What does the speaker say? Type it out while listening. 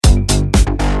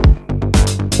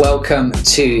Welcome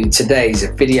to today's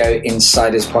Video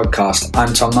Insiders podcast.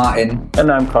 I'm Tom Martin.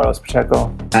 And I'm Carlos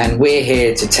Pacheco. And we're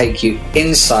here to take you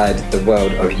inside the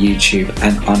world of YouTube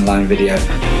and online video.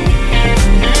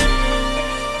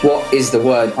 What is the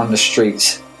word on the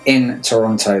streets in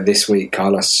Toronto this week,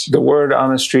 Carlos? The word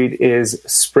on the street is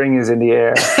spring is in the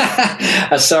air.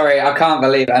 Sorry, I can't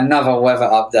believe another weather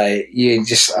update.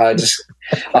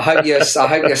 I hope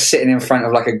you're sitting in front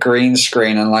of like a green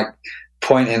screen and like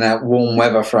pointing at warm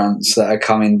weather fronts that are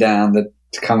coming down the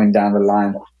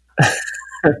line.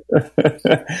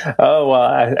 Oh, well,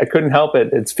 I couldn't help it.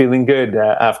 It's feeling good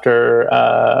after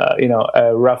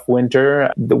a rough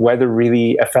winter. The weather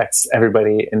really affects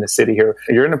everybody in the city here.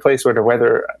 You're in a place where the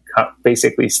weather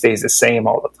basically stays the same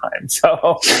all the time.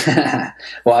 So,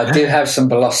 well, I do have some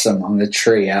blossom on the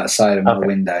tree outside of my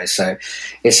window, so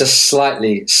it's a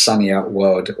slightly sunnier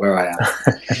world where I am.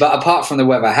 But apart from the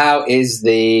weather, how is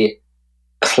the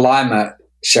climate,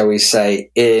 shall we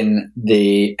say, in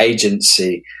the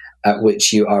agency at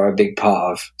which you are a big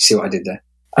part of? See what I did there?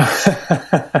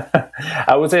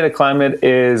 I would say the climate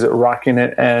is rocking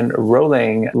it and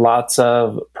rolling. Lots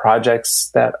of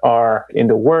projects that are in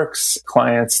the works,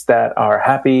 clients that are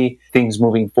happy, things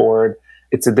moving forward.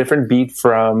 It's a different beat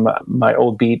from my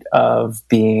old beat of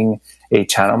being a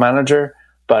channel manager,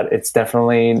 but it's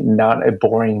definitely not a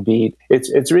boring beat.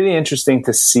 It's really interesting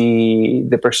to see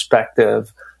the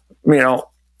perspective,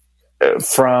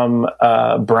 from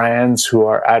brands who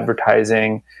are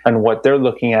advertising and what they're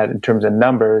looking at in terms of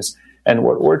numbers, and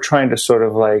what we're trying to sort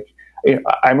of like.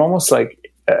 I'm almost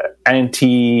like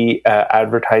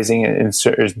anti-advertising in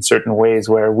certain ways,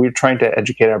 where we're trying to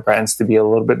educate our brands to be a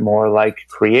little bit more like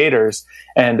creators.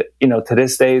 And to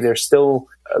this day, they're still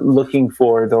looking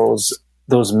for those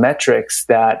metrics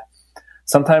that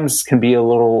sometimes can be a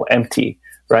little empty,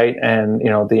 right? And,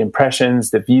 the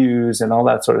impressions, the views, and all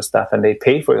that sort of stuff, and they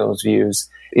pay for those views.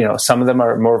 Some of them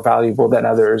are more valuable than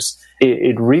others.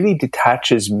 It really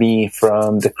detaches me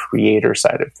from the creator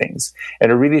side of things.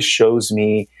 And it really shows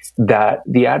me that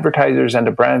the advertisers and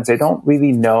the brands, they don't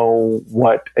really know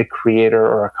what a creator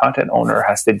or a content owner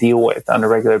has to deal with on a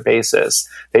regular basis.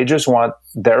 They just want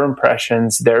their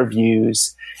impressions, their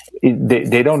views.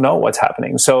 They don't know what's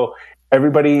happening. So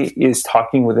everybody is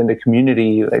talking within the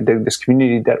community, like this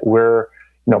community that we're,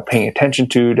 paying attention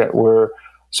to, that we're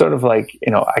sort of like,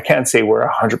 I can't say we're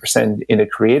 100% in a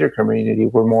creator community.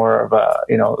 We're more of a,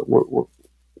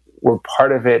 we're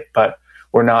part of it, but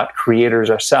we're not creators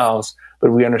ourselves,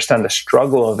 but we understand the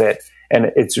struggle of it.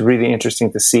 And it's really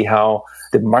interesting to see how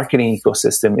the marketing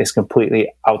ecosystem is completely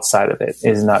outside of it,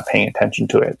 is not paying attention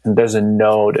to it, and doesn't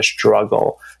know the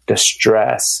struggle, the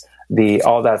stress,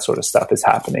 all that sort of stuff is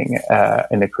happening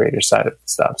in the creator side of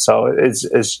stuff. So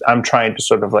I'm trying to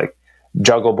sort of like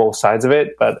juggle both sides of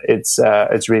it, but it's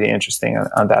really interesting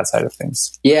on that side of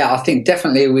things. Yeah, I think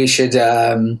definitely we should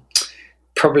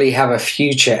probably have a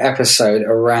future episode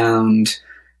around,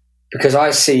 because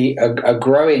I see a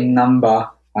growing number.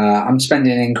 I'm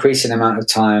spending an increasing amount of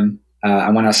time.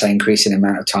 And when I say increasing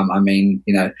amount of time, I mean,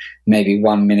 maybe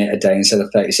 1 minute a day instead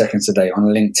of 30 seconds a day on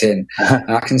LinkedIn.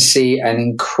 And I can see an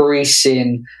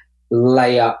increasing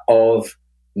layer of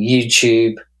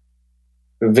YouTube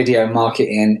video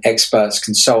marketing experts,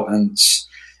 consultants.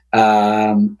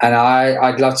 And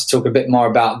I'd love to talk a bit more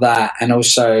about that, and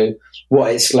also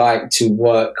what it's like to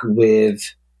work with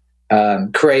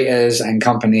creators and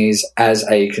companies as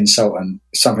a consultant,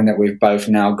 something that we've both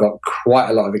now got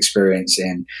quite a lot of experience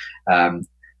in.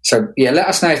 So let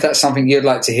us know if that's something you'd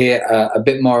like to hear a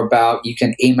bit more about. You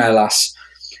can email us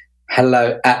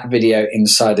hello@Video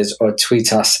Insiders or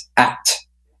tweet us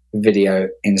 @Video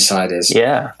Insiders.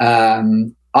 Yeah.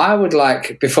 I would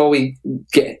like, before we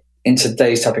get into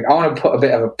today's topic, I want to put a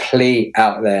bit of a plea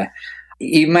out there.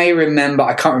 You may remember,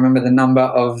 I can't remember the number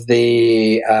of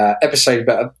the episode,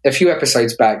 but a few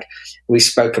episodes back, we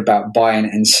spoke about buying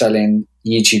and selling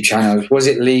YouTube channels. Was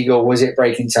it legal? Was it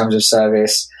breaking terms of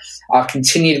service? I've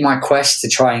continued my quest to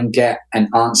try and get an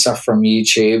answer from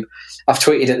YouTube. I've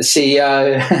tweeted at the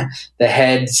CEO, the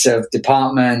heads of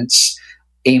departments,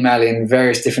 emailing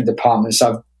various different departments.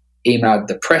 I've emailed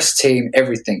the press team,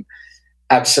 everything.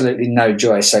 Absolutely no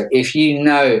joy. So if you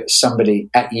know somebody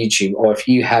at YouTube, or if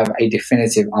you have a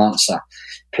definitive answer,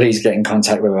 please get in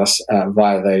contact with us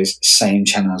via those same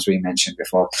channels we mentioned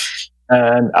before.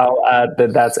 And I'll add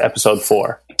that that's episode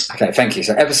 4. Okay, thank you.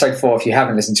 So episode 4, if you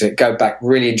haven't listened to it, go back.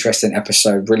 Really interesting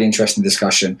episode, really interesting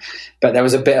discussion. But there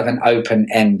was a bit of an open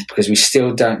end because we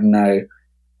still don't know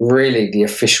really the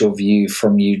official view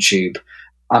from YouTube.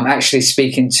 I'm actually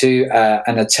speaking to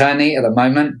an attorney at the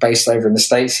moment based over in the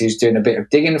States who's doing a bit of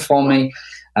digging for me.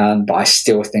 But I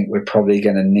still think we're probably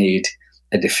going to need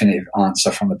a definitive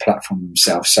answer from the platform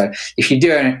themselves. So if you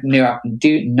do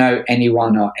know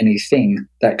anyone or anything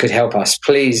that could help us,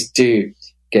 please do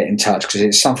get in touch, because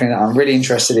it's something that I'm really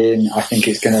interested in. I think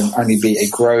it's going to only be a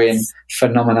growing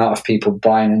phenomenon of people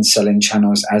buying and selling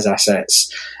channels as assets.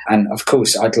 And of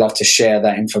course, I'd love to share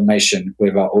that information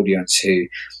with our audience who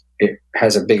it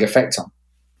has a big effect on.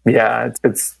 Yeah,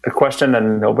 it's a question that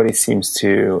nobody seems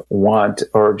to want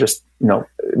or just,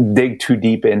 dig too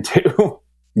deep into.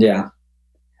 Yeah.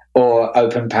 Or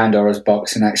open Pandora's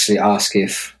box and actually ask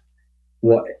if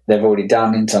what they've already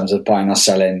done in terms of buying or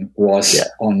selling was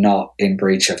or not in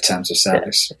breach of terms of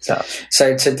service. Yeah.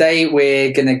 So today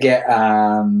we're going to get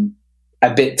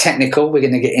a bit technical. We're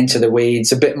going to get into the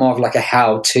weeds, a bit more of like a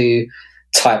how-to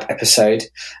type episode.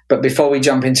 But before we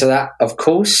jump into that, of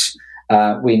course,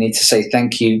 we need to say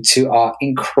thank you to our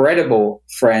incredible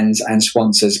friends and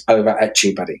sponsors over at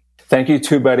TubeBuddy. Thank you,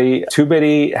 TubeBuddy.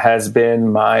 TubeBuddy has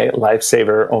been my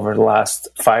lifesaver over the last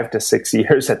 5 to 6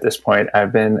 years at this point.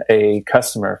 I've been a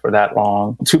customer for that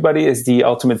long. TubeBuddy is the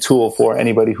ultimate tool for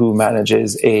anybody who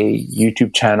manages a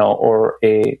YouTube channel or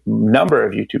a number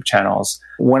of YouTube channels.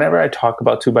 Whenever I talk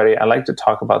about TubeBuddy, I like to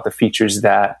talk about the features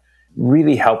that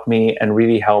really help me and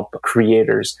really help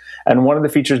creators. And one of the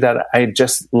features that I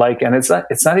just like, and it's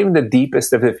not even the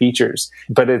deepest of the features,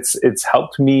 but it's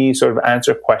helped me sort of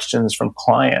answer questions from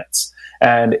clients.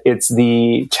 And it's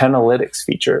the Channelytics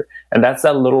feature. And that's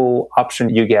that little option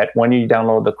you get when you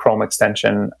download the Chrome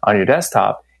extension on your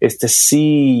desktop, is to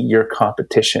see your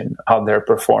competition, how they're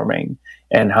performing,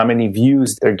 and how many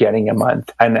views they're getting a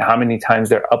month, and how many times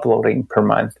they're uploading per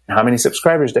month, and how many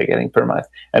subscribers they're getting per month.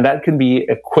 And that can be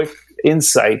a quick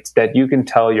insight that you can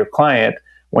tell your client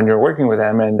when you're working with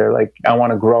them and they're like, I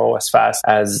want to grow as fast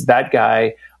as that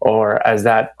guy or as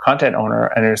that content owner.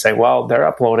 And you're saying, well, they're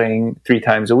uploading 3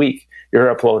 times a week. You're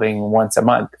uploading once a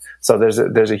month. So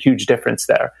there's a huge difference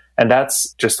there. And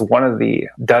that's just one of the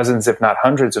dozens, if not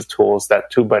hundreds of tools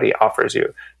that TubeBuddy offers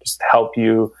you, just to help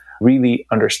you really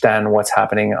understand what's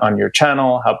happening on your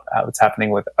channel, how it's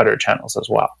happening with other channels as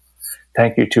well.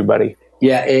 Thank you, TubeBuddy.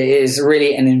 Yeah, it is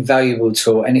really an invaluable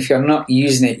tool. And if you're not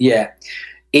using it yet,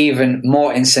 even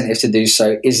more incentive to do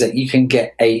so is that you can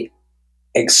get a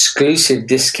exclusive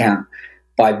discount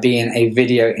by being a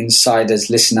Video Insiders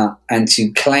listener. And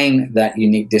to claim that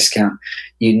unique discount,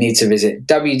 you need to visit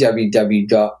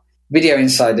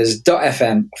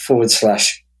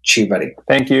www.videoinsiders.fm/TubeBuddy.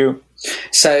 Thank you.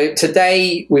 So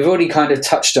today, we've already kind of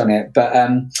touched on it, but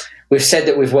we've said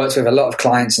that we've worked with a lot of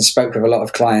clients and spoke with a lot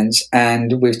of clients,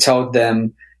 and we've told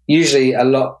them usually a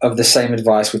lot of the same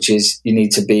advice, which is you need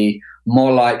to be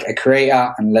more like a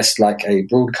creator and less like a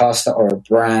broadcaster or a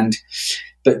brand.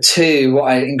 But 2, what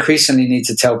I increasingly need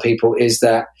to tell people is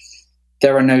that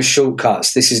there are no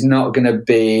shortcuts. This is not going to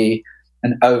be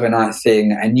an overnight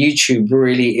thing, and YouTube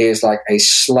really is like a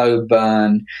slow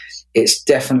burn. It's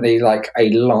definitely like a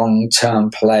long-term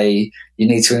play. You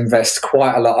need to invest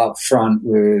quite a lot up front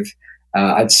with,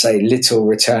 I'd say, little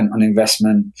return on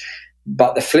investment.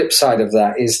 But the flip side of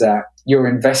that is that your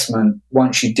investment,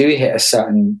 once you do hit a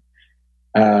certain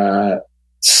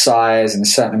size and a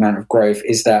certain amount of growth,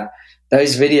 is that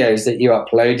those videos that you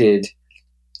uploaded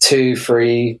 2,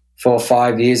 3, 4,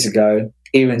 5 years ago,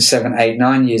 even 7, 8,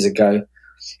 9 years ago,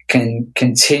 can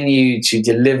continue to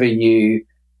deliver you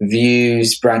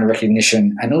views, brand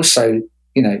recognition, and also,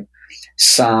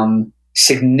 some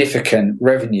significant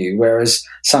revenue. Whereas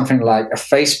something like a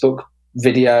Facebook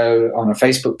video on a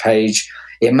Facebook page,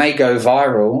 it may go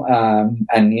viral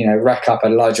and rack up a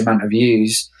large amount of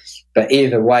views, but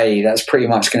either way, that's pretty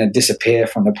much going to disappear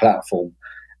from the platform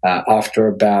after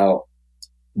about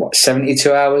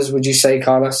 72 hours, would you say,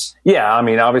 Carlos? Yeah, I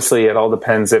mean, obviously it all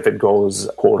depends if it goes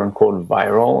quote unquote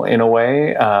viral in a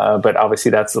way, but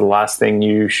obviously that's the last thing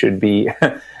you should be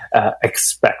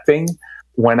expecting.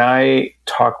 When I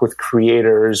talk with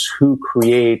creators who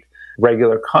create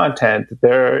regular content,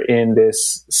 they're in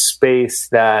this space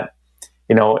that,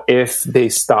 if they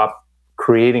stop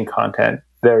creating content,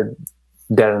 they're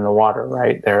dead in the water,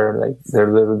 right?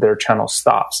 Their channel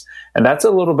stops. And that's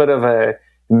a little bit of a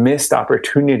missed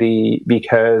opportunity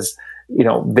because,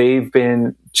 they've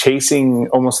been chasing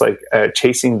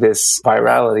chasing this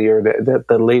virality or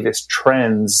the latest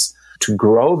trends to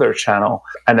grow their channel.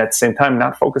 And at the same time,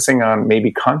 not focusing on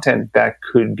maybe content that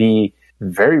could be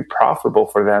very profitable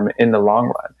for them in the long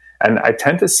run. And I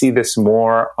tend to see this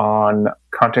more on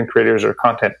content creators or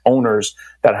content owners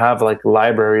that have like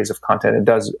libraries of content.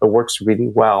 It works really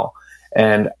well.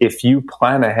 And if you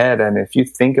plan ahead and if you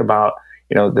think about,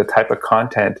 the type of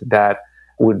content that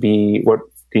would be what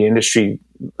the industry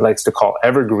likes to call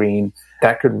evergreen,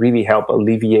 that could really help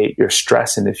alleviate your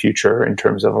stress in the future in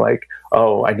terms of like,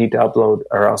 oh, I need to upload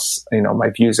or else, my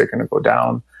views are going to go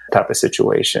down type of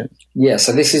situation. Yeah,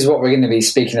 so this is what we're going to be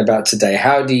speaking about today.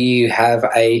 How do you have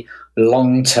a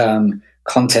long-term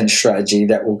content strategy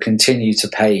that will continue to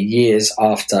pay years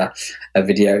after a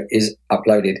video is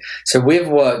uploaded? So we've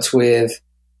worked with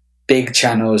big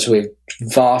channels with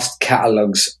vast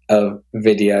catalogs of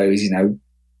videos,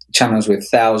 channels with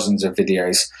thousands of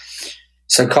videos.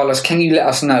 So Carlos, can you let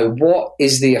us know what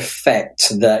is the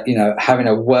effect that, having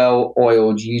a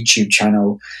well-oiled YouTube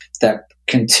channel that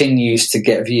continues to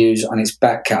get views on its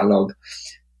back catalog,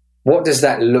 what does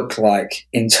that look like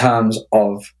in terms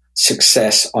of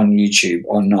success on YouTube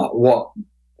or not? What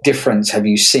difference have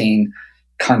you seen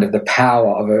kind of the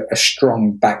power of a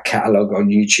strong back catalog on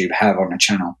YouTube have on a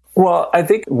channel? Well, I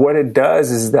think what it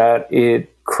does is that it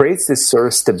creates this sort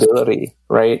of stability,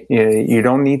 right? You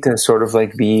don't need to sort of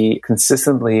like be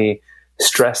consistently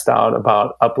stressed out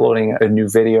about uploading a new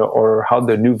video or how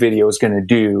the new video is going to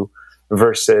do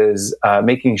versus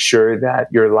making sure that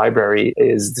your library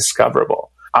is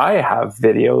discoverable. I have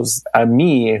videos,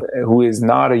 me, who is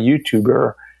not a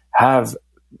YouTuber, have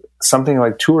something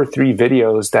like 2 or 3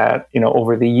 videos that,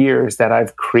 over the years that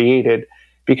I've created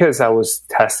because I was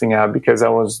testing out, because I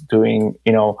was doing,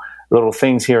 little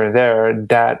things here and there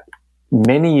that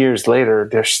many years later,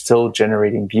 they're still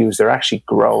generating views. They're actually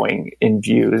growing in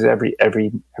views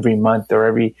every month or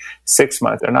every 6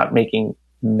 months. They're not making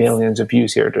millions of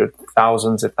views here. They're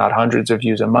thousands, if not hundreds of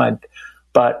views a month.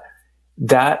 But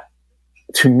that,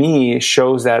 to me,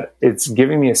 shows that it's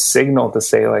giving me a signal to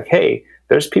say like, hey,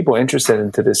 there's people interested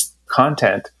into this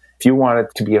content. If you want it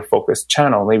to be a focused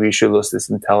channel, maybe you should list this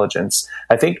intelligence.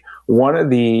 I think one of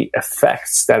the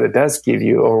effects that it does give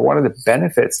you, or one of the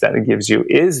benefits that it gives you,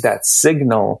 is that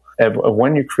signal of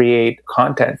when you create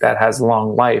content that has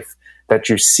long life, that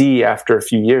you see after a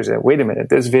few years, and wait a minute,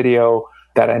 this video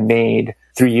that I made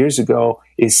 3 years ago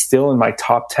is still in my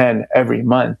top 10 every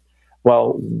month.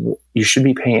 Well, you should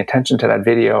be paying attention to that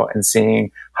video and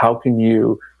seeing how can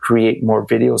you create more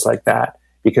videos like that,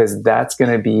 because that's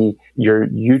going to be your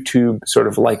YouTube sort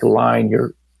of like line,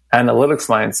 your analytics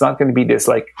line. It's not going to be this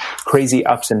like crazy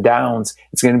ups and downs.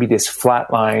 It's going to be this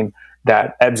flat line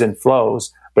that ebbs and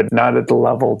flows, but not at the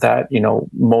level that,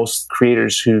 most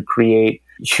creators who create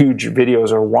huge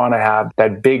videos or want to have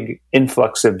that big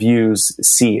influx of views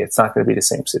see. It's not going to be the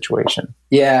same situation.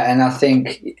 Yeah, and I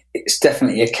think it's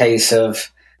definitely a case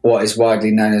of what is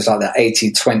widely known as like the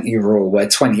 80-20 rule, where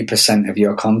 20% of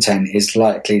your content is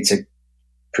likely to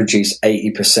produce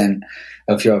 80%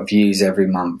 of your views every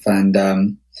month.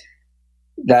 And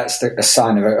that's a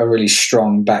sign of a really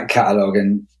strong back catalogue.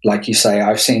 And like you say,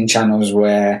 I've seen channels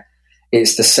where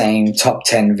it's the same top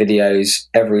 10 videos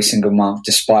every single month,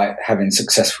 despite having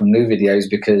successful new videos,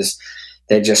 because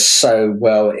they're just so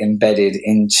well embedded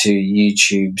into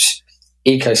YouTube's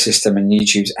ecosystem and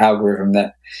YouTube's algorithm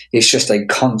that it's just a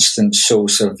constant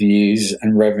source of views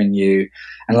and revenue.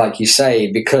 And like you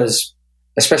say, because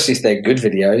especially if they're good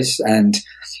videos and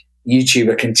YouTube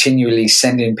are continually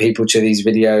sending people to these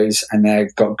videos and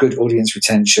they've got good audience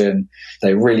retention,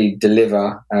 they really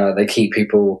deliver, they keep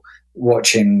people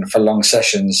watching for long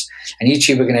sessions, and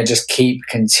YouTube are going to just keep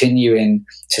continuing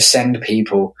to send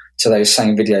people to those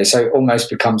same videos. So it almost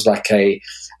becomes like a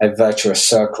virtuous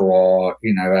circle, or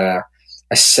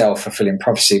a self-fulfilling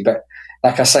prophecy. But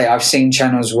like I say, I've seen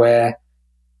channels where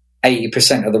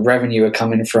 80% of the revenue are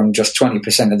coming from just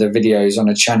 20% of the videos on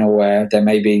a channel where there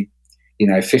may be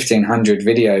 1,500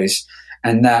 videos,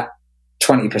 and that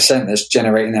 20% that's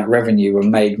generating that revenue were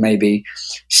made maybe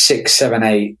 6, 7,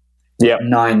 8,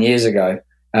 9 years ago.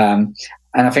 And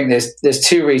I think there's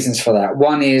 2 reasons for that.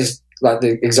 One is like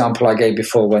the example I gave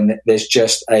before, when there's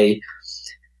just a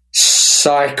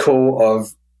cycle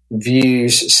of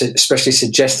views, especially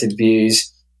suggested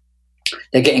views.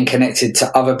 They're getting connected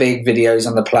to other big videos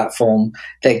on the platform.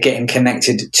 They're getting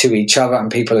connected to each other, and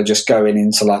people are just going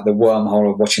into like the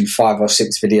wormhole of watching 5 or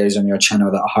 6 videos on your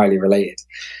channel that are highly related.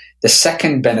 The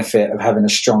second benefit of having a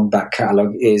strong back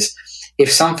catalog is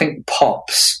if something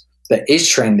pops that is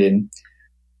trending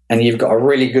and you've got a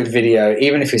really good video,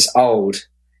 even if it's old,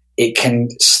 it can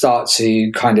start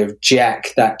to kind of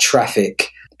jack that traffic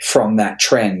from that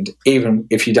trend, even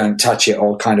if you don't touch it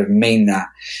or kind of mean that.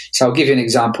 So I'll give you an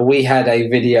example. We had a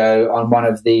video on one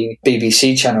of the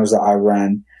BBC channels that I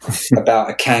ran about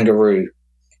a kangaroo.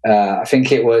 I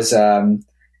think it was,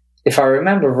 if I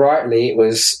remember rightly, it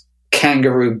was a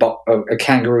kangaroo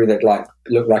that like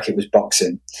looked like it was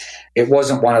boxing. It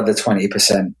wasn't one of the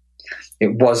 20%.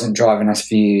 It wasn't driving us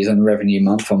views and revenue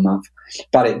month on month,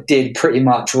 but it did pretty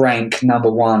much rank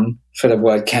number 1 for the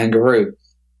word kangaroo.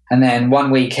 And then one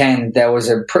weekend, there was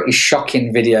a pretty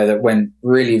shocking video that went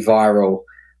really viral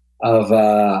of,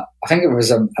 I think it was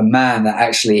a man that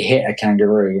actually hit a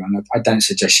kangaroo. And I don't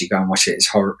suggest you go and watch it.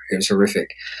 It was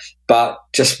horrific. But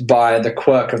just by the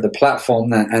quirk of the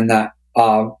platform and that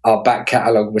our back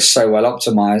catalogue was so well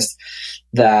optimized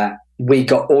that we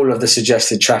got all of the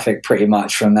suggested traffic pretty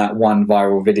much from that one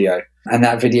viral video. And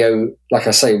that video, like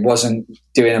I say, wasn't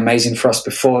doing amazing for us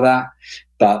before that.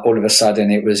 But all of a sudden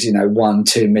it was,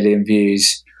 1-2 million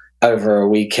views over a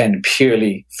weekend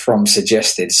purely from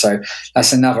suggested. So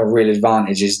that's another real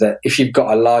advantage, is that if you've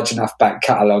got a large enough back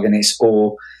catalogue and it's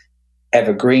all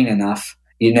evergreen enough,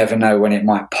 you never know when it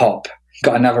might pop.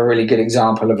 Got another really good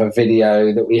example of a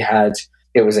video that we had.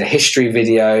 It was a history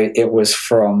video. It was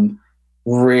from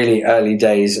really early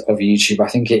days of YouTube. I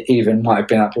think it even might have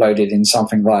been uploaded in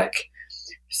something like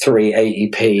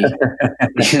 380p.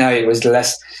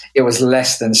 It was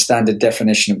less than standard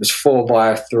definition. It was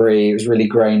 4:3. It was really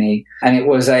grainy, and it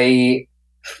was a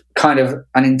kind of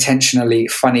unintentionally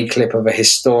funny clip of a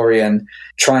historian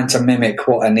trying to mimic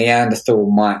what a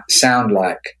Neanderthal might sound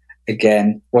like.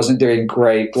 Again, wasn't doing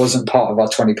great, wasn't part of our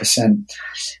 20%,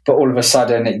 but all of a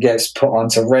sudden it gets put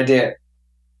onto Reddit,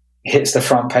 hits the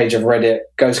front page of Reddit,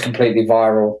 goes completely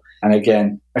viral, and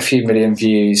again, a few million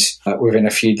views within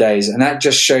a few days. And that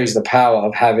just shows the power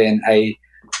of having a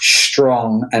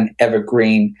strong and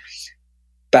evergreen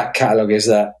back catalogue, is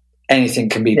that anything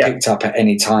can be picked up at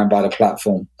any time by the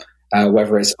platform,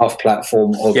 whether it's off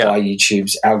platform or by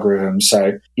YouTube's algorithm.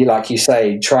 So like you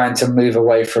say, trying to move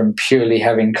away from purely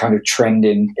having kind of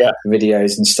trending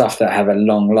videos and stuff that have a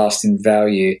long lasting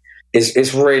value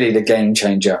is really the game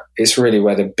changer. It's really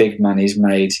where the big money's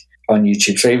made on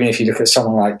YouTube. So even if you look at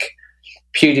someone like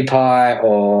PewDiePie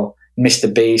or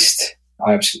Mr. Beast,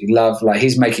 I absolutely love, like,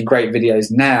 he's making great videos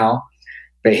now,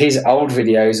 but his old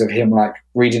videos of him like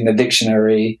reading the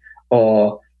dictionary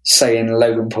or saying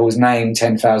Logan Paul's name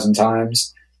 10,000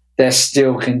 times, they're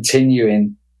still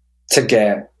continuing to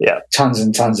get tons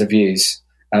and tons of views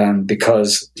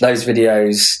because those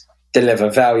videos deliver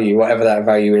value, whatever that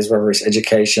value is, whether it's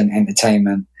education,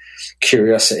 entertainment,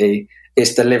 curiosity.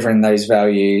 It's delivering those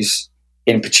values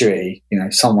in perpetuity.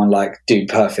 Someone like Dude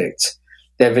Perfect,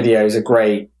 their videos are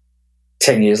great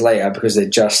 10 years later because they're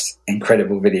just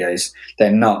incredible videos.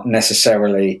 They're not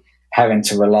necessarily having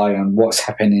to rely on what's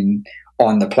happening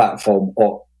on the platform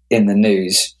or in the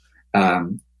news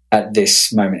at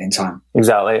this moment in time.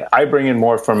 Exactly. I bring in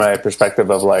more from a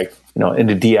perspective of in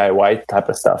the DIY type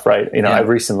of stuff, right?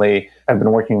 I've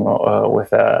been working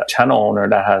with a channel owner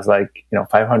that has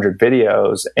 500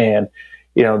 videos, and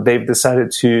they've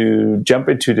decided to jump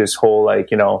into this whole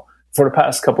for the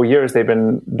past couple of years, they've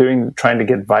been trying to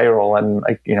get viral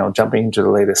and jumping into the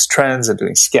latest trends and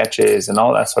doing sketches and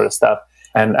all that sort of stuff.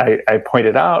 And I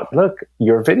pointed out, look,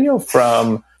 your video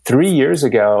from 3 years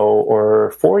ago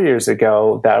or 4 years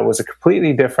ago, that was a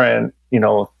completely different,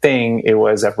 thing. It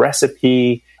was a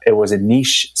recipe. It was a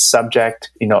niche subject,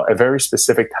 a very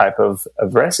specific type of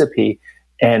recipe.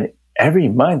 And every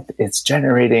month it's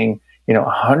generating,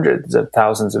 hundreds of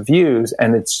thousands of views,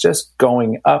 and it's just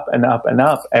going up and up and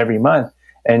up every month.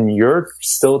 And you're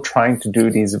still trying to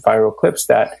do these viral clips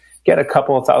that get a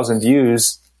couple of thousand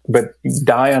views, but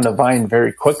die on the vine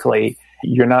very quickly.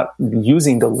 You're not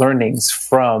using the learnings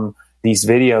from these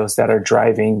videos that are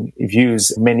driving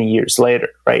views many years later,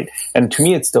 right? And to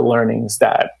me, it's the learnings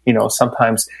that,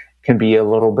 sometimes can be a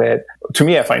little bit, to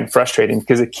me, I find frustrating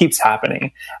because it keeps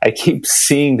happening. I keep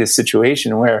seeing this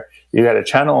situation where you got a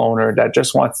channel owner that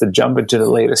just wants to jump into the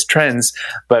latest trends,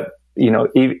 but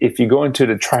if you go into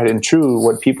the tried and true,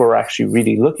 what people are actually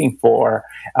really looking for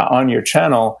on your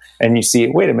channel, and you see,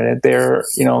 wait a minute,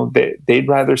 they'd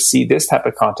rather see this type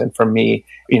of content from me.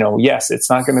 Yes, it's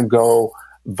not going to go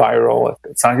viral.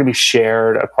 It's not going to be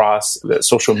shared across the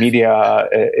social media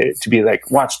to be like,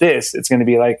 watch this. It's going to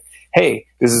be like, hey,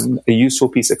 this is a useful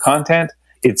piece of content.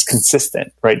 It's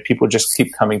consistent, right? People just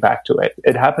keep coming back to it.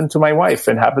 It happened to my wife,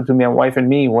 and happened to my wife and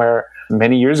me, where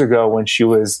many years ago when she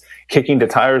was kicking the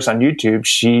tires on YouTube,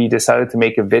 she decided to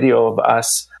make a video of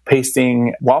us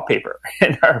pasting wallpaper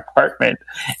in our apartment.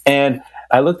 And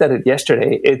I looked at it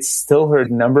yesterday. It's still her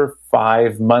number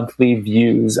 5 monthly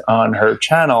views on her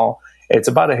channel. It's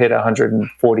about to hit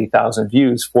 140,000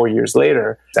 views 4 years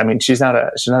later. I mean, she's not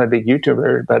a big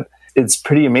YouTuber, but it's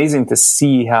pretty amazing to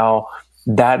see how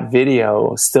that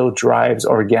video still drives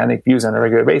organic views on a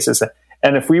regular basis.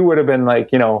 And if we would have been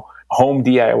home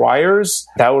DIYers,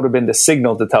 that would have been the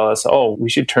signal to tell us, oh,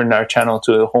 we should turn our channel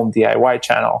to a home DIY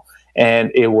channel.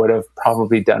 And it would have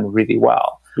probably done really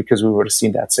well. because we would have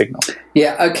seen that signal.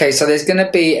 Yeah, okay, so there's going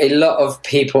to be a lot of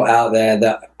people out there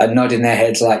that are nodding their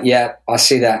heads like, yeah, I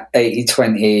see that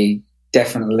 80-20,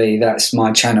 definitely, that's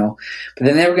my channel. But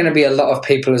then there are going to be a lot of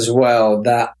people as well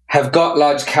that have got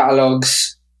large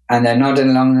catalogs and they're nodding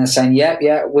along and they're saying,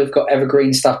 yeah, we've got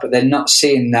evergreen stuff, but they're not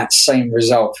seeing that same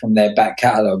result from their back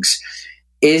catalogs.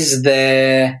 Is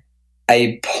there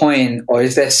a point, or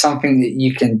is there something that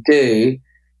you can do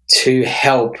to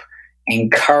help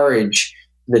encourage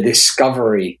the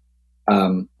discovery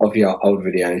of your old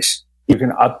videos? You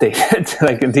can update it,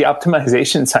 like the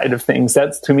optimization side of things.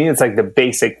 That's, to me, it's like the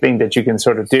basic thing that you can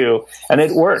sort of do, and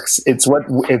it works. It's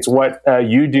what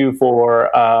you do for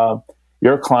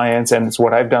your clients, and it's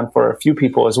what I've done for a few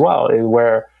people as well,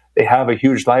 where they have a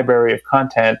huge library of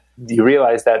content. You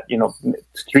realize that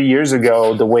 3 years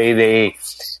ago, the way they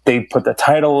put the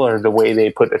title or the way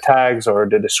they put the tags or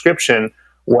the description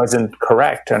wasn't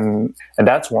correct, and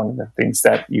that's one of the things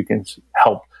that you can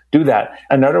help do that.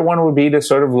 Another one would be to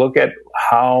sort of look at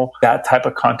how that type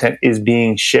of content is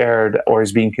being shared or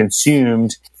is being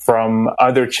consumed from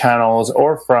other channels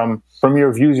or from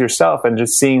your views yourself, and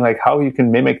just seeing like how you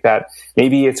can mimic that.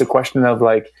 Maybe it's a question of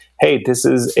like, hey, this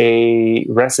is a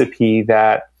recipe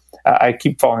that I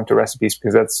keep falling to recipes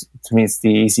because that's, to me, it's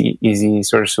the easy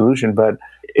sort of solution, but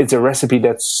it's a recipe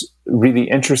that's really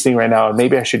interesting right now.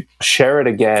 Maybe I should share it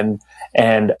again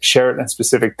and share it at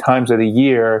specific times of the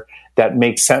year that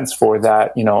makes sense for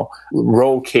that,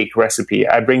 roll cake recipe.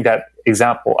 I bring that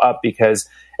example up because,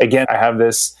 again, I have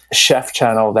this chef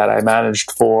channel that I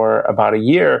managed for about a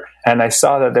year, and I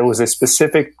saw that there was a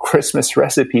specific Christmas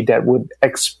recipe that would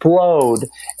explode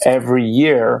every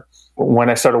year. When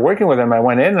I started working with him, I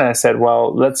went in and I said,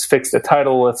 well, let's fix the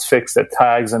title, let's fix the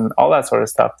tags and all that sort of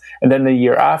stuff. And then the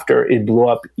year after, it blew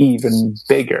up even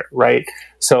bigger, right?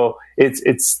 So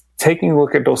it's taking a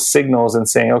look at those signals and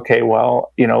saying, okay,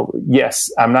 well,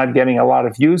 yes, I'm not getting a lot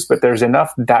of views, but there's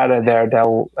enough data there that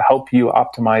will help you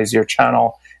optimize your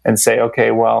channel and say,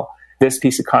 okay, well, this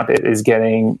piece of content is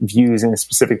getting views in a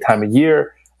specific time of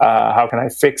year. How can I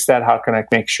fix that? How can I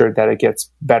make sure that it gets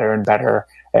better and better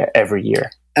every year?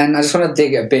 And I just want to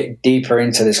dig a bit deeper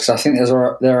into this, because I think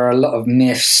there are a lot of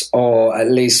myths, or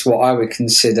at least what I would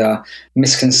consider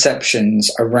misconceptions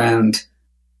around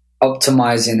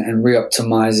optimizing and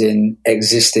re-optimizing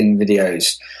existing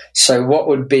videos. So what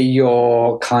would be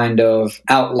your kind of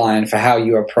outline for how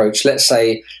you approach, let's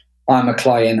say I'm a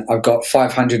client, I've got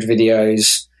 500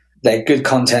 videos, they're good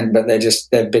content, but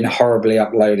they've been horribly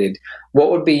uploaded.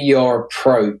 What would be your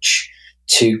approach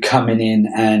to coming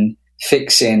in and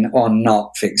fixing or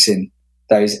not fixing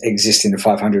those existing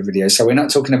 500 videos? So we're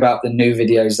not talking about the new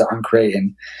videos that I'm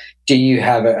creating. Do you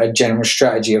have a general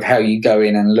strategy of how you go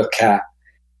in and look at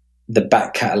the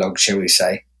back catalog, shall we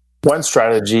say? One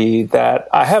strategy that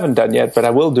I haven't done yet, but I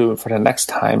will do for the next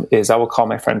time, is I will call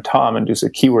my friend Tom and do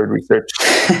some keyword research.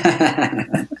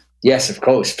 Yes, of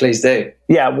course. Please do.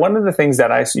 Yeah, one of the things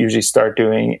that I usually start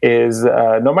doing is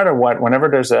no matter what, whenever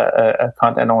there's a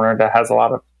content owner that has a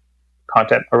lot of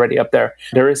content already up there,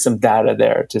 there is some data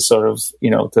there to sort of,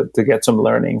 to get some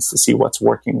learnings to see what's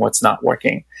working, what's not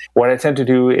working. What I tend to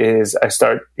do is I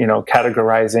start,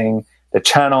 categorizing the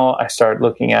channel. I start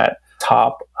looking at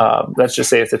top, let's just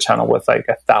say it's a channel with like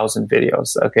 1,000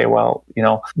 videos. Okay, well,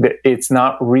 it's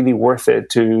not really worth it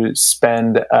to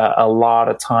spend a lot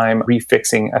of time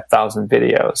refixing 1,000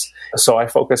 videos. So I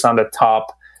focus on the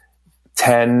top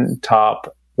 10,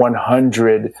 top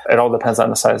 100, it all depends on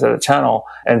the size of the channel,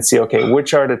 and see, okay,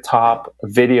 which are the top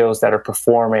videos that are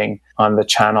performing on the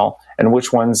channel and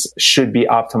which ones should be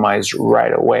optimized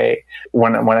right away.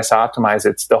 When I say optimize,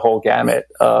 it's the whole gamut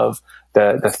of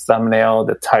the thumbnail,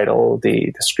 the title,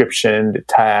 the description, the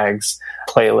tags,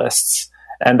 playlists.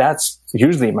 And that's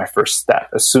usually my first step.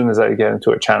 As soon as I get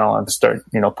into a channel and start,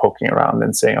 poking around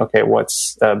and saying, okay,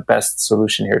 what's the best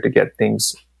solution here to get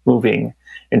things moving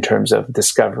in terms of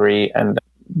discovery and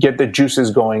get the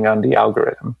juices going on the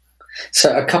algorithm.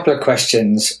 So a couple of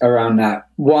questions around that.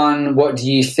 One, what do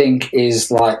you think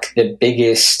is like the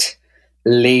biggest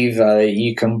lever that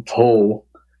you can pull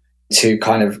to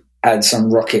kind of add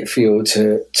some rocket fuel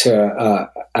to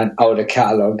an older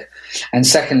catalog? And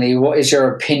secondly, what is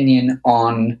your opinion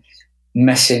on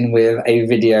messing with a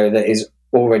video that is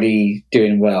already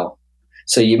doing well?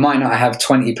 So you might not have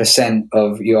 20%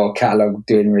 of your catalog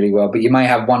doing really well, but you may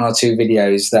have one or two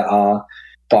videos that are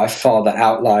by far the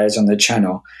outliers on the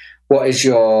channel. What is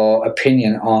your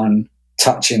opinion on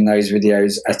touching those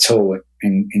videos at all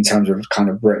in terms of kind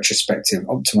of retrospective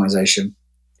optimization?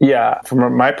 Yeah,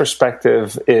 from my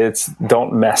perspective, it's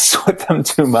don't mess with them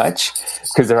too much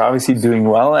because they're obviously doing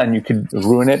well and you could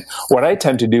ruin it. What I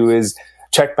tend to do is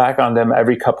check back on them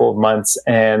every couple of months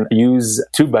and use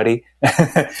TubeBuddy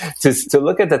to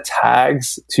look at the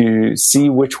tags to see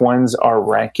which ones are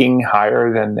ranking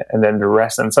higher than the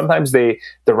rest. And sometimes the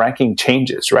ranking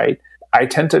changes, right? I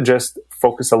tend to just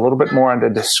focus a little bit more on the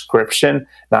description,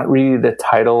 not really the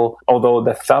title, although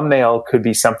the thumbnail could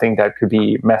be something that could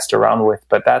be messed around with,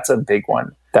 but that's a big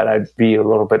one that I'd be a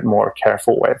little bit more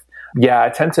careful with. Yeah, I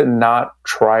tend to not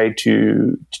try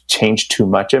to change too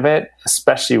much of it,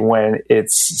 especially when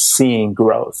it's seeing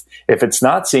growth. If it's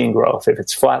not seeing growth, if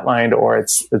it's flatlined or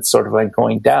it's sort of like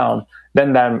going down,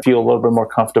 then I feel a little bit more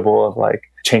comfortable of like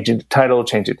changing the title,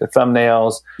 changing the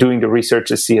thumbnails, doing the research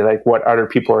to see like what other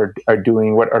people are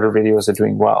doing, what other videos are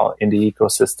doing well in the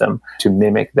ecosystem to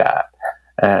mimic that.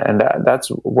 And that's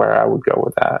where I would go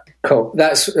with that. Cool.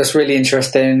 That's really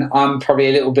interesting. I'm probably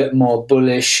a little bit more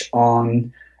bullish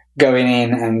on going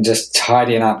in and just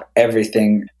tidying up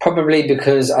everything, probably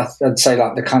because I'd say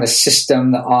like the kind of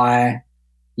system that I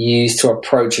use to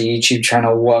approach a YouTube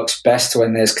channel works best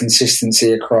when there's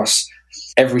consistency across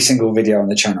every single video on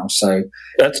the channel. So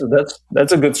that's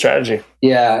a good strategy.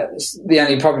 Yeah. The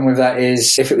only problem with that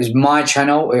is if it was my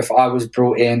channel, if I was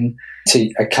brought in to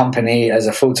a company as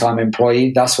a full-time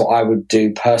employee, that's what I would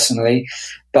do personally.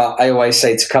 But I always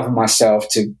say to cover myself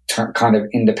to kind of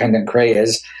independent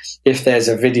creators, if there's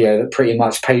a video that pretty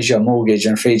much pays your mortgage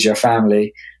and feeds your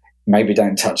family, maybe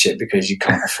don't touch it because you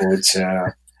can't afford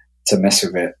to mess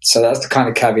with it. So that's the kind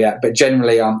of caveat. But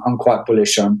generally, I'm quite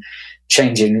bullish on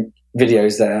changing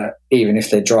videos that are, even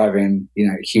if they're driving,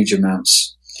 huge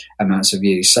amounts of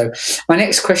views. So my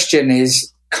next question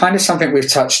is kind of something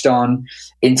we've touched on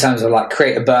in terms of like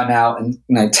creator burnout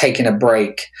and taking a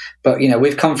break. But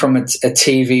we've come from a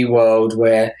TV world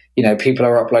where people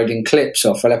are uploading clips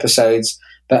or full episodes,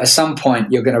 but at some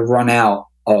point you're going to run out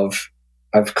of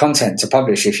content to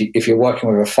publish if you're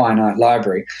working with a finite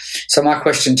library. So my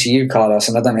question to you, Carlos,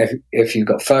 and I don't know if you've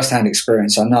got first-hand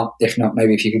experience or not. If not,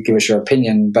 maybe if you could give us your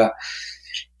opinion. But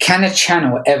can a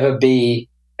channel ever be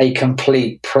a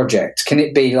complete project? Can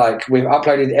it be like we've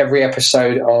uploaded every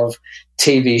episode of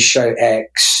TV show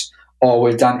X, or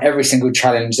we've done every single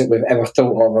challenge that we've ever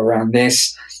thought of around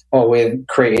this, or we've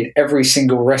created every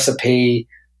single recipe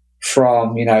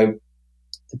from, the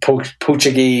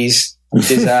Portuguese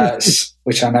desserts,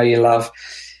 which I know you love.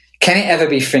 Can it ever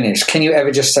be finished? Can you ever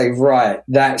just say, right,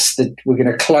 we're going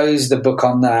to close the book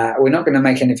on that. We're not going to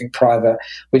make anything private.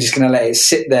 We're just going to let it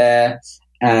sit there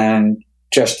and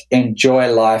just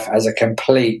enjoy life as a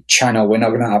complete channel. We're not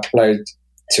going to upload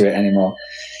to it anymore.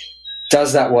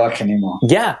 Does that work anymore?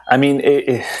 Yeah. I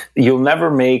mean, you'll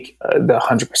never make the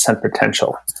 100%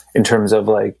 potential in terms of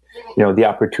like, the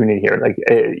opportunity here. Like,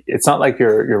 it's not like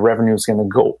your revenue is going to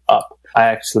go up. I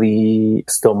actually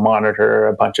still monitor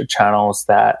a bunch of channels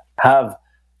that have,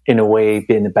 in a way,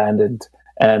 been abandoned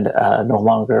and no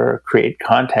longer create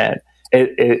content.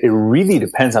 It really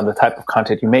depends on the type of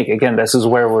content you make. Again, this is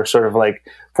where we're sort of like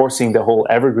forcing the whole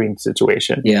Evergreen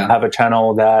situation. Yeah. I have a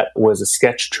channel that was a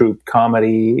sketch troupe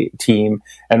comedy team.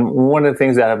 And one of the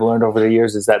things that I've learned over the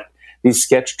years is that these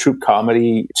sketch troupe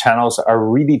comedy channels are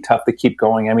really tough to keep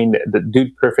going. I mean, the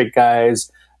Dude Perfect guys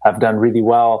have done really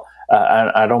well. And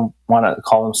I don't want to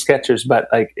call them sketchers, but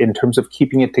like in terms of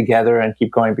keeping it together and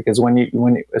keep going, because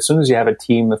as soon as you have a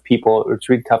team of people, it's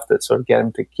really tough to sort of get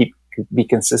them to be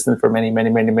consistent for many, many,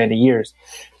 many, many years.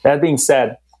 That being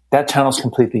said, that channel's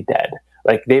completely dead.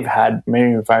 Like they've had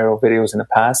many viral videos in the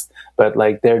past, but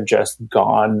like they're just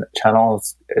gone.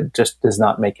 Channels, it just does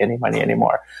not make any money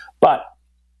anymore. But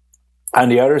on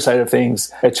the other side of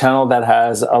things, a channel that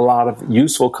has a lot of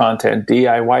useful content,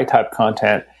 DIY type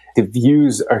content, the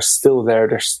views are still there.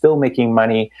 They're still making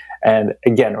money. And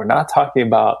again, we're not talking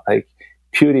about like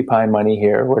PewDiePie money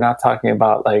here. We're not talking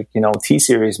about like,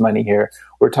 T-Series money here.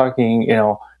 We're talking,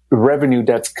 revenue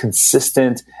that's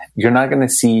consistent. You're not going to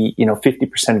see,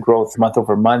 50% growth month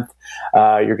over month.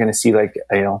 You're going to see like,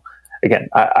 again,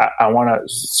 I want to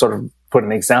sort of put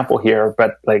an example here,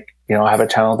 but like, I have a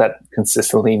channel that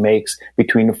consistently makes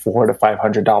between $400 to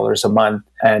 $500 a month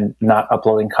and not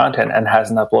uploading content and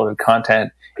hasn't uploaded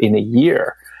content in a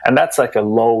year. And that's like a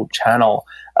low channel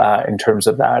in terms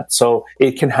of that. So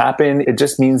it can happen. It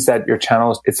just means that your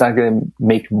channel, it's not going to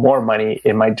make more money.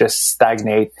 It might just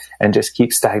stagnate and just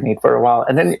keep stagnate for a while.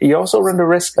 And then you also run the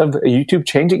risk of YouTube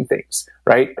changing things,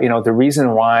 right? The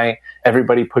reason why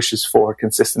everybody pushes for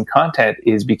consistent content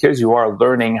is because you are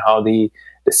learning how the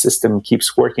system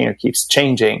keeps working or keeps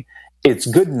changing. It's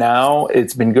good now.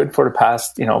 It's been good for the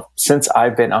past, since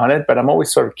I've been on it, but I'm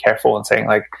always sort of careful in saying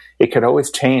like, it could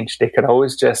always change. They could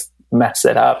always just mess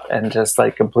it up and just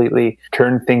like completely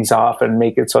turn things off and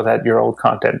make it so that your old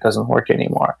content doesn't work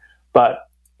anymore. But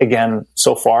again,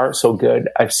 so far, so good.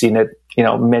 I've seen it,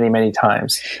 many, many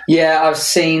times. Yeah, I've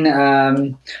seen,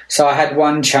 so I had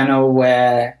one channel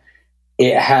where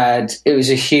it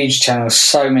was a huge channel,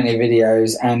 so many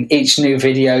videos, and each new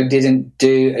video didn't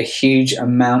do a huge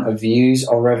amount of views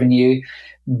or revenue,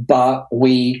 but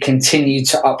we continued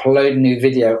to upload a new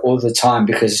video all the time,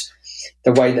 because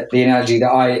the analogy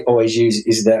that I always use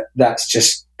is that that's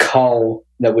just coal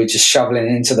that we're just shoveling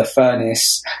into the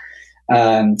furnace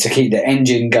to keep the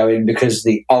engine going, because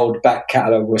the old back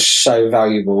catalogue was so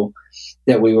valuable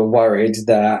that we were worried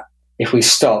that if we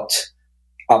stopped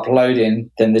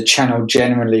uploading, then the channel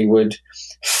generally would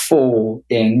fall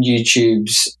in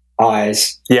YouTube's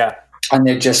eyes. Yeah. And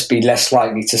they'd just be less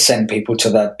likely to send people to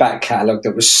that back catalogue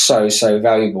that was so, so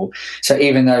valuable. So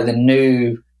even though the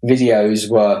new videos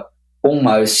were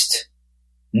almost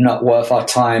not worth our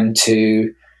time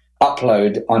to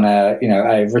upload on a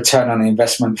return on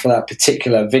investment for that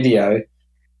particular video,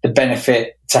 the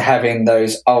benefit to having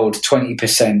those old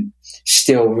 20%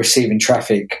 still receiving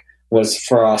traffic was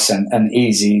for us an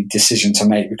easy decision to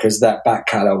make, because that back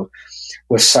catalogue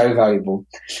was so valuable.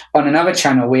 On another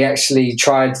channel, we actually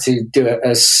tried to do it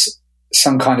as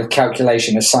some kind of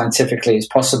calculation as scientifically as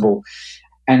possible.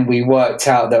 And we worked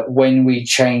out that when we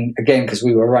changed, again, because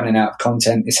we were running out of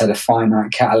content, this had a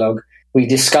finite catalogue, we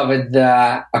discovered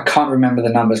that, I can't remember the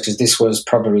numbers because this was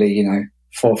probably,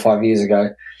 4 or 5 years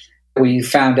ago. We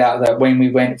found out that when we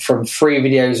went from 3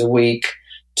 videos a week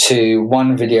to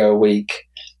 1 video a week,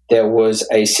 there was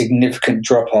a significant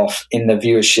drop-off in the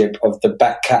viewership of the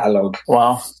back catalogue.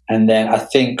 Wow. And then I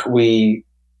think we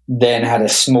then had a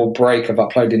small break of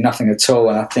uploading nothing at all.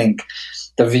 And I think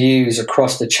the views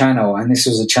across the channel, and this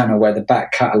was a channel where the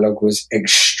back catalogue was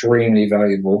extremely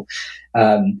valuable,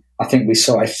 I think we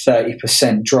saw a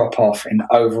 30% drop-off in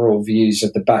overall views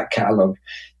of the back catalogue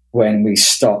when we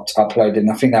stopped uploading.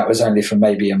 I think that was only for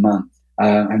maybe a month.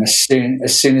 And as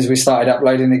soon as we started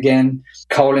uploading again,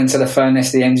 coal into the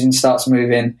furnace, the engine starts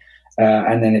moving,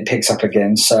 and then it picks up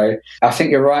again. So I think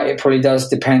you're right. It probably does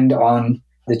depend on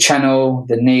the channel,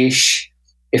 the niche,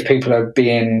 if people are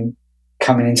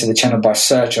coming into the channel by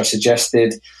search or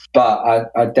suggested.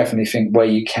 But I definitely think where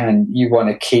you can, you want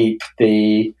to keep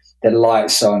the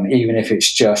lights on, even if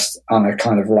it's just on a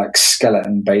kind of like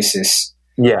skeleton basis.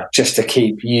 Yeah. Just to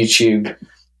keep YouTube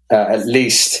at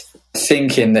least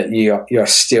thinking that you're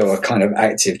still a kind of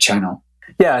active channel.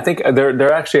 Yeah, I think there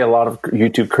are actually a lot of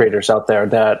YouTube creators out there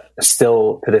that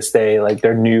still to this day, like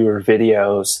their newer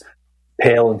videos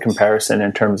pale in comparison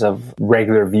in terms of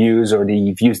regular views or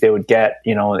the views they would get,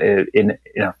 in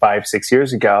 5-6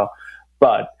 years ago.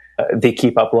 But they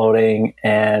keep uploading,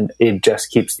 and it just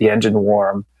keeps the engine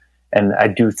warm. And I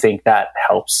do think that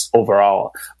helps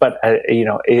overall. But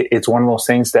it's one of those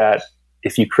things that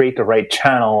if you create the right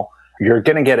channel, you're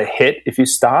going to get a hit if you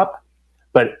stop,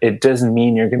 but it doesn't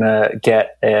mean you're going to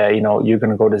get, you're going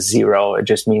to go to zero. It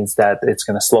just means that it's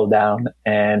going to slow down,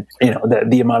 and,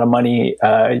 the amount of money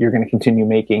you're going to continue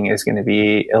making is going to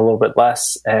be a little bit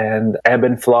less, and ebb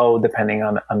and flow depending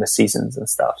on the seasons and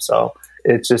stuff. So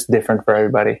it's just different for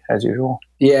everybody as usual.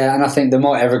 Yeah. And I think the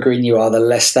more evergreen you are, the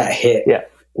less that hit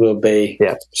will be.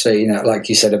 Yeah. So, like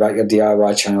you said about your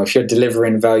DIY channel, if you're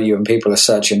delivering value and people are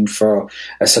searching for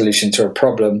a solution to a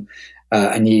problem,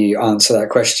 and you answer that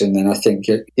question, then I think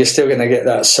you're still going to get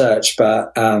that search.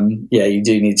 But you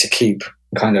do need to keep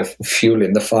kind of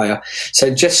fueling the fire.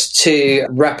 So just to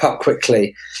wrap up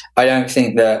quickly, I don't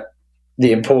think that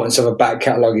the importance of a back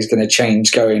catalogue is going to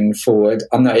change going forward.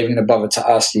 I'm not even going to bother to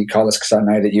ask you, Carlos, because I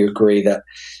know that you agree that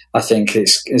I think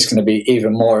it's going to be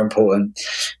even more important.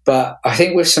 But I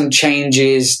think with some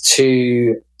changes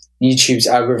to YouTube's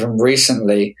algorithm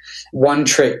recently, one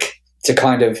trick to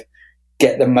kind of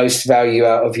get the most value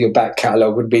out of your back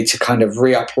catalogue would be to kind of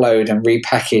re-upload and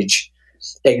repackage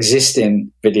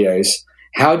existing videos.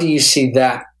 How do you see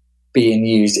that being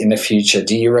used in the future?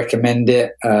 Do you recommend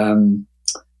it? And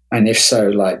if so,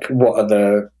 like what are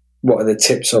the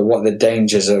tips or what are the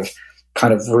dangers of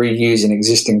kind of reusing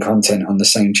existing content on the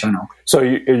same channel? So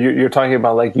you're talking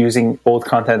about like using old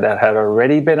content that had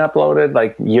already been uploaded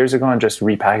like years ago and just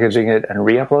repackaging it and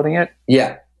re-uploading it?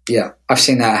 Yeah, I've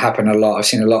seen that happen a lot. I've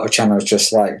seen a lot of channels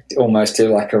just like almost do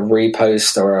like a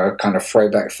repost or a kind of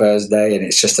throwback Thursday, and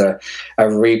it's just a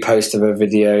repost of a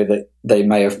video that they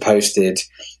may have posted,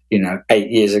 8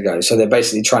 years ago. So they're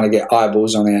basically trying to get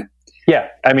eyeballs on it. Yeah,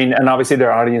 I mean, and obviously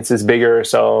their audience is bigger,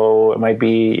 so it might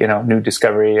be, new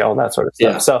discovery, all that sort of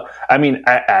stuff. Yeah. So, I mean,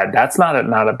 that's not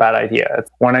a bad idea.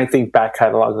 When I think back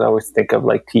catalogs, I always think of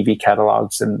like TV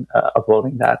catalogs and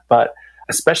uploading that. But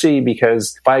especially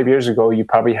because 5 years ago, you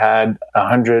probably had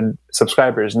 100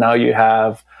 subscribers. Now you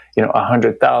have,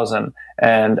 100,000,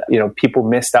 and people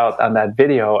missed out on that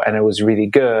video, and it was really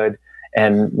good,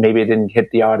 and maybe it didn't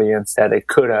hit the audience that it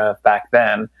could have back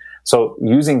then. So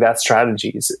using that strategy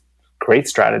is a great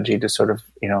strategy to sort of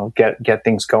get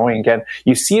things going again.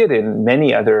 You see it in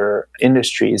many other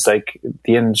industries, like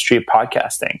the industry of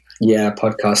podcasting. Yeah,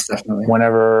 podcast, definitely.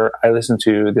 Whenever I listen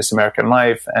to This American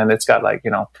Life, and it's got I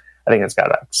think it's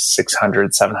got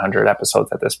 600, 700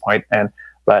 episodes at this point.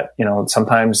 But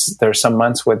sometimes there's some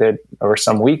months or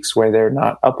some weeks where they're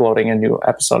not uploading a new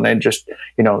episode, and they just,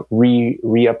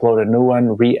 re-upload a new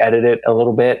one, re-edit it a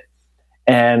little bit.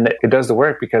 And it does the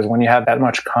work, because when you have that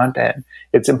much content,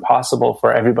 it's impossible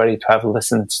for everybody to have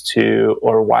listened to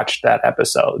or watched that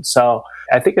episode. So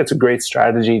I think it's a great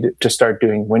strategy to start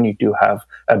doing when you do have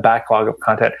a backlog of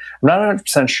content. I'm not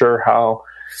 100% sure how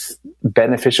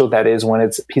beneficial that is when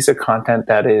it's a piece of content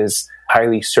that is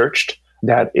highly searched,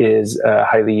 that is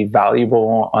highly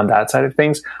valuable on that side of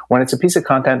things. When it's a piece of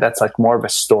content that's like more of a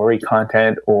story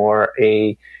content, or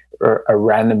a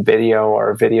random video,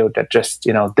 or a video that just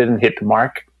didn't hit the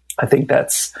mark, I think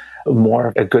that's more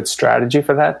of a good strategy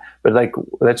for that. But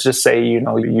let's just say you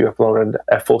uploaded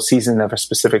a full season of a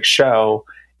specific show.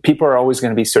 People are always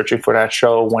going to be searching for that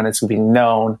show when it's going to be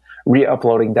known.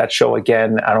 Re-uploading that show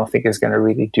again, I don't think is going to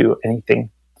really do anything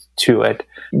to it.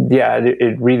 Yeah,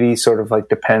 it really sort of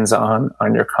depends on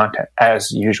your content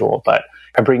as usual. But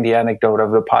I bring the anecdote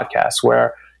of the podcast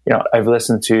where I've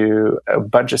listened to a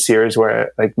bunch of series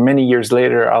where many years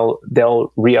later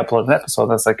they'll re-upload an episode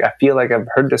that's I feel like I've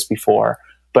heard this before,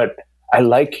 but I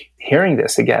like hearing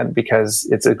this again because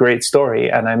it's a great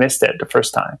story and I missed it the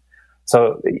first time.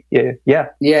 So yeah,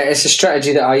 it's a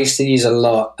strategy that I used to use a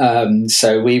lot.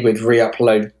 So we would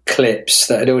re-upload clips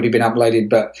that had already been uploaded,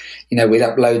 but we'd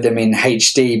upload them in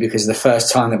HD, because the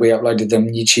first time that we uploaded them,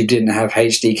 YouTube didn't have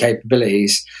HD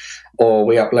capabilities, or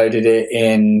we uploaded it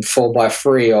in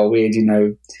 4:3, or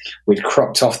we'd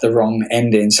cropped off the wrong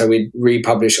ending, so we'd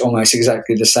republish almost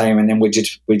exactly the same, and then we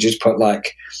just put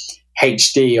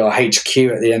HD or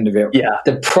HQ at the end of it. Yeah.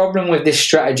 The problem with this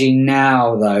strategy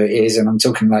now, though, is, and I'm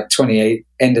talking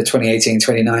end of 2018,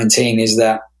 2019, is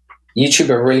that YouTube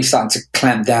are really starting to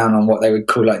clamp down on what they would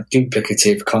call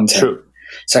duplicative content. True.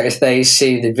 So if they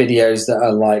see the videos that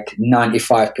are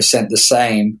 95% the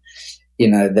same,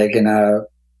 they're going to,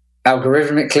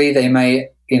 algorithmically, they may,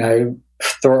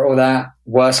 throttle that.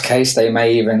 Worst case, they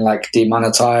may even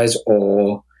demonetize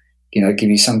or give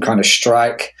you some kind of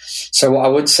strike. So what I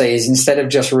would say is, instead of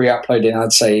just re-uploading,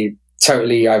 I'd say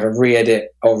totally either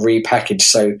re-edit or repackage.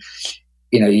 So,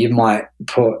 you might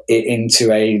put it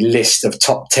into a list of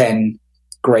top 10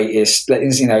 greatest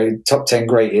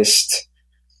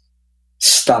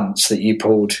stunts that you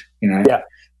pulled,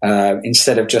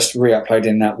 instead of just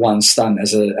re-uploading that one stunt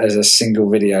as a single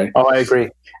video. Oh, I agree.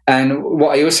 And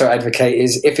what I also advocate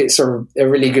is, if it's a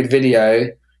really good video,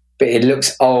 but it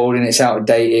looks old and it's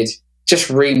outdated, just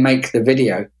remake the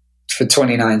video for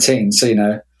 2019.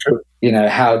 So,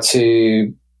 how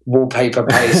to wallpaper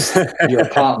paste your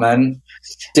apartment,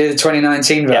 do the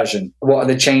 2019 version. Yeah. What are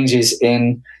the changes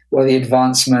what are the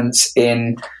advancements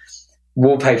in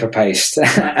wallpaper paste?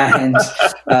 And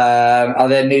are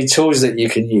there new tools that you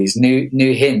can use?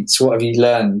 New hints? What have you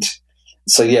learned?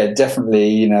 So yeah,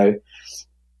 definitely,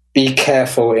 be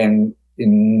careful in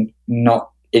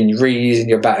reusing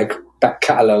your back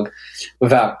catalogue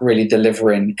without really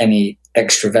delivering any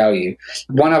extra value.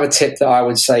 One other tip that I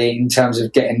would say in terms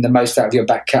of getting the most out of your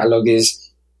back catalogue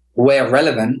is, where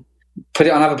relevant, put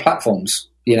it on other platforms.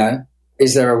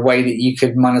 Is there a way that you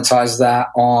could monetize that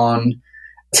on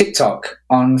TikTok,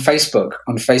 on Facebook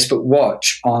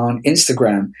Watch, on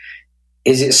Instagram?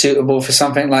 Is it suitable for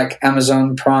something like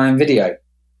Amazon Prime Video?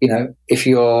 If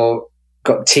you're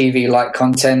got TV-like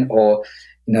content, or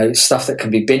stuff that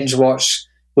can be binge watched,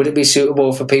 would it be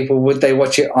suitable for people? Would they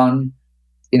watch it on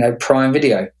Prime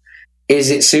Video?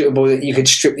 Is it suitable that you could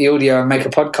strip the audio and make a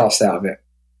podcast out of it?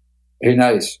 Who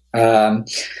knows?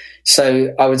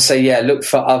 So I would say, look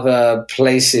for other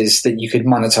places that you could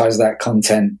monetize that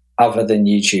content other than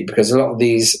YouTube, because a lot of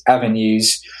these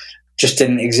avenues just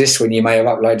didn't exist when you may have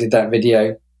uploaded that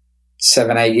video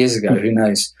 7-8 years ago. Who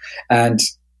knows? And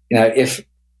if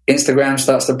Instagram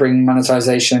starts to bring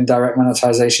direct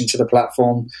monetization to the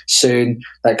platform soon,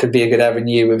 that could be a good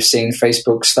avenue. We've seen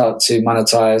Facebook start to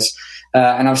monetize,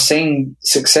 and I've seen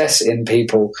success in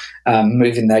people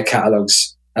moving their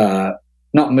catalogs,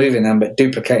 not moving them, but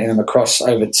duplicating them across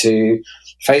over to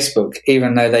Facebook,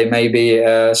 even though they may be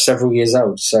several years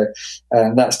old. So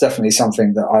that's definitely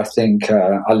something that I think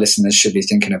our listeners should be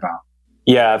thinking about.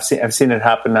 Yeah, I've seen it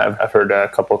happen. I've heard a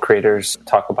couple of creators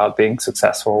talk about being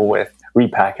successful with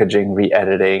repackaging,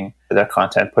 re-editing their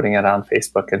content, putting it on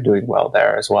Facebook and doing well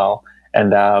there as well.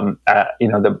 And,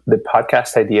 the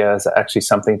podcast idea is actually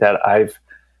something that I've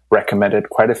recommended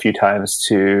quite a few times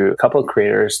to a couple of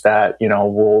creators that,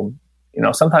 will,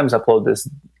 sometimes upload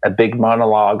a big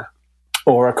monologue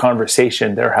or a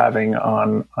conversation they're having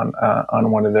on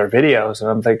one of their videos. And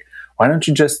I'm like, why don't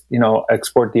you just,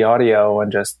 export the audio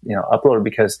and just, upload it?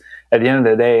 Because at the end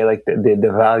of the day, like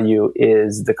the value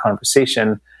is the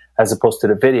conversation as opposed to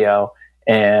the video.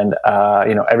 And,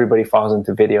 everybody falls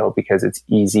into video because it's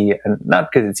easy, and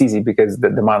not because it's easy, because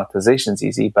the monetization is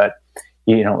easy, but,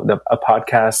 a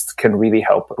podcast can really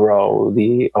help grow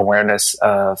the awareness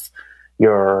of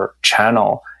your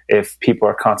channel. If people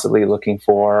are constantly looking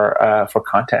for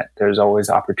content, there's always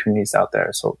opportunities out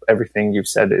there. So everything you've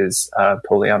said is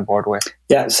totally on board with.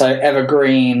 Yeah. So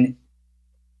Evergreen,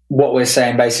 what we're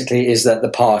saying basically is that the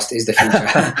past is the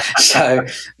future. So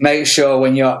make sure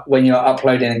when you're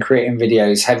uploading and creating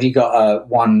videos, have you got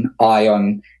one eye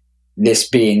on this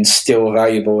being still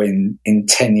valuable in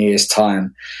 10 years'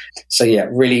 time? So yeah,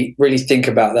 really, really think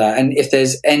about that. And if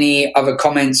there's any other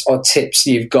comments or tips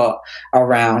you've got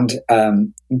around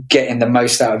getting the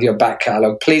most out of your back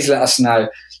catalog, please let us know.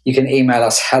 You can email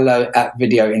us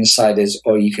hello@Video Insiders,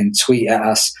 or you can tweet at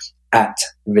us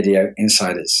 @Video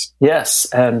Insiders. Yes,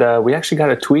 and we actually got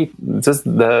a tweet just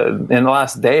in the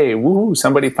last day. Woo!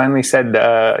 Somebody finally said,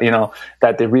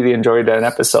 that they really enjoyed an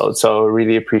episode. So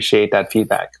really appreciate that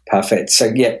feedback. Perfect.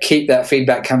 So yeah, keep that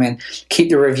feedback coming. Keep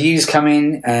the reviews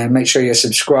coming, and make sure you're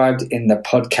subscribed in the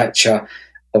podcatcher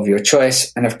of your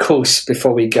choice. And of course,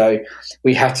 before we go,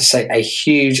 we have to say a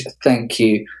huge thank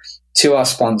you to our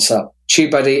sponsor,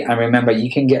 TubeBuddy. And remember, you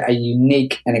can get a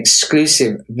unique and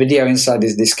exclusive Video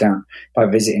Insiders discount by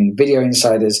visiting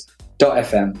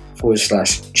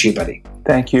videoinsiders.fm/TubeBuddy.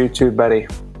 Thank you, TubeBuddy.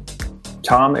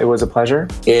 Tom, it was a pleasure.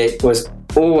 It was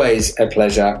always a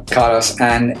pleasure, Carlos.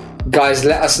 And guys,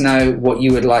 let us know what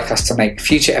you would like us to make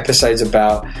future episodes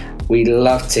about. We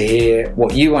love to hear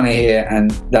what you want to hear,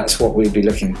 and that's what we'll be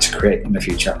looking to create in the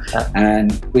future.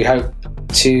 And we hope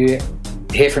to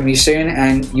hear from you soon,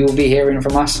 and you'll be hearing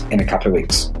from us in a couple of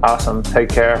weeks. Awesome. Take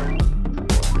care.